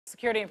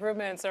Security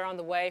improvements are on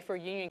the way for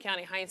Union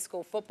County High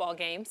School football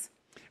games.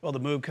 Well, the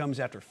move comes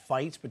after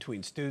fights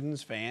between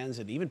students, fans,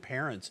 and even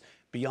parents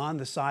beyond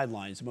the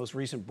sidelines. The most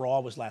recent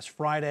brawl was last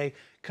Friday,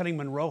 cutting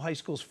Monroe High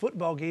School's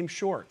football game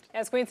short.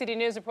 As Queen City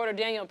News reporter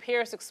Daniel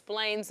Pierce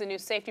explains, the new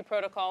safety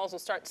protocols will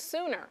start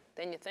sooner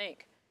than you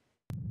think.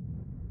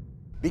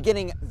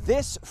 Beginning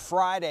this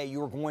Friday,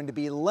 you are going to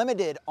be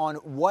limited on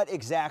what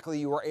exactly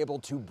you are able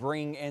to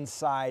bring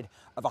inside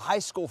of a high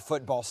school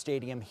football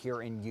stadium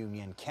here in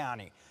Union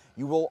County.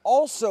 You will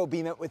also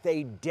be met with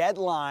a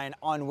deadline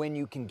on when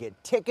you can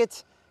get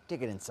tickets to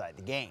get inside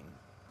the game.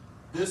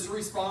 This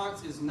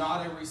response is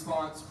not a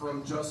response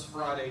from just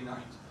Friday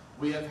night.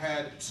 We have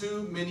had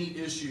too many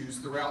issues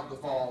throughout the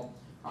fall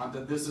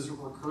that this is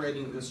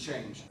creating this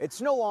change.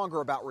 It's no longer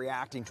about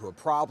reacting to a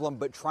problem,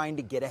 but trying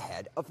to get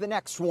ahead of the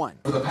next one.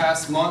 For the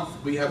past month,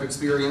 we have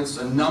experienced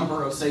a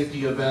number of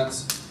safety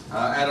events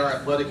at our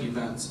athletic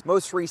events.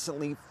 Most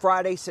recently,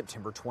 Friday,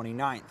 September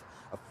 29th.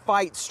 A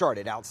fight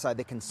started outside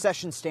the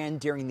concession stand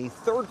during the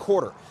third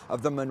quarter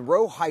of the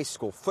Monroe High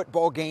School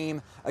football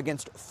game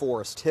against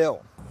Forest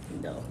Hill.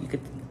 You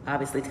could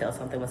obviously tell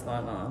something was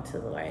going on to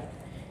the right.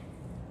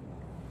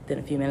 Then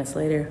a few minutes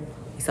later,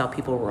 we saw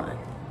people run.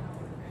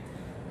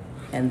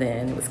 And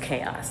then it was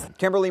chaos.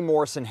 Kimberly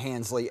Morrison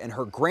Hansley and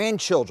her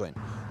grandchildren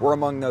were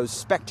among those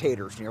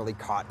spectators nearly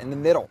caught in the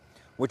middle,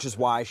 which is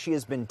why she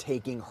has been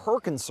taking her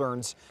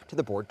concerns to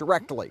the board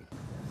directly.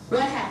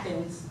 What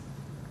happens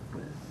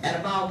at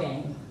a ball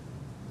game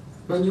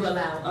when you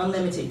allow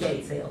unlimited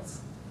gate sales?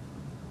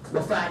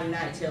 Well, Friday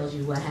night tells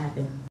you what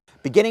happened.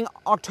 Beginning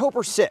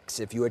October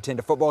 6th, if you attend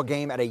a football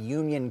game at a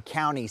Union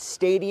County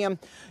stadium,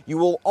 you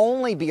will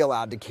only be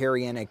allowed to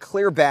carry in a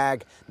clear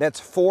bag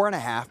that's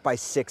 4.5 by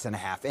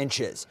 6.5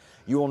 inches.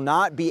 You will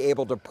not be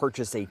able to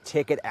purchase a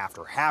ticket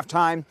after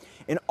halftime,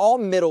 and all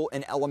middle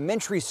and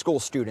elementary school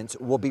students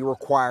will be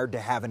required to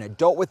have an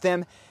adult with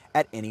them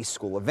at any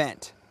school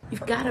event.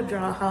 You've got to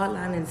draw a hard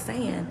line in the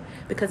sand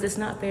because it's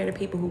not fair to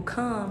people who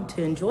come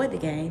to enjoy the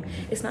game.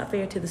 It's not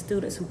fair to the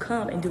students who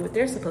come and do what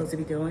they're supposed to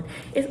be doing.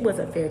 It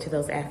wasn't fair to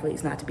those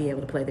athletes not to be able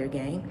to play their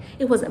game.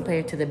 It wasn't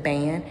fair to the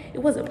band. It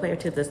wasn't fair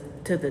to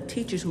the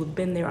teachers who have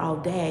been there all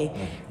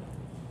day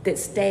that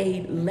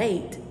stayed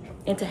late,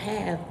 and to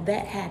have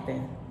that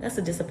happen, that's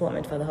a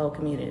disappointment for the whole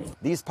community.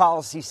 These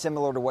policies,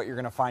 similar to what you're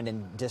going to find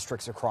in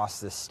districts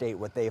across the state,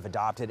 what they've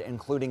adopted,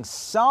 including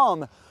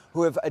some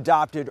who have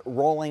adopted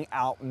rolling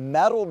out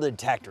metal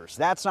detectors.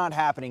 That's not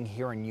happening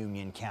here in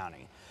Union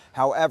County.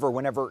 However,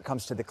 whenever it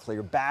comes to the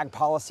clear bag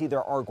policy,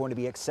 there are going to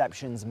be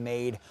exceptions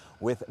made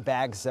with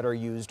bags that are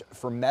used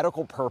for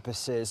medical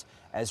purposes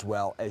as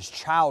well as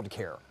child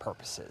care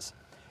purposes.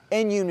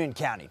 In Union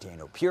County,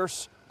 Daniel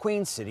Pierce,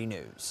 Queen City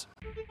News.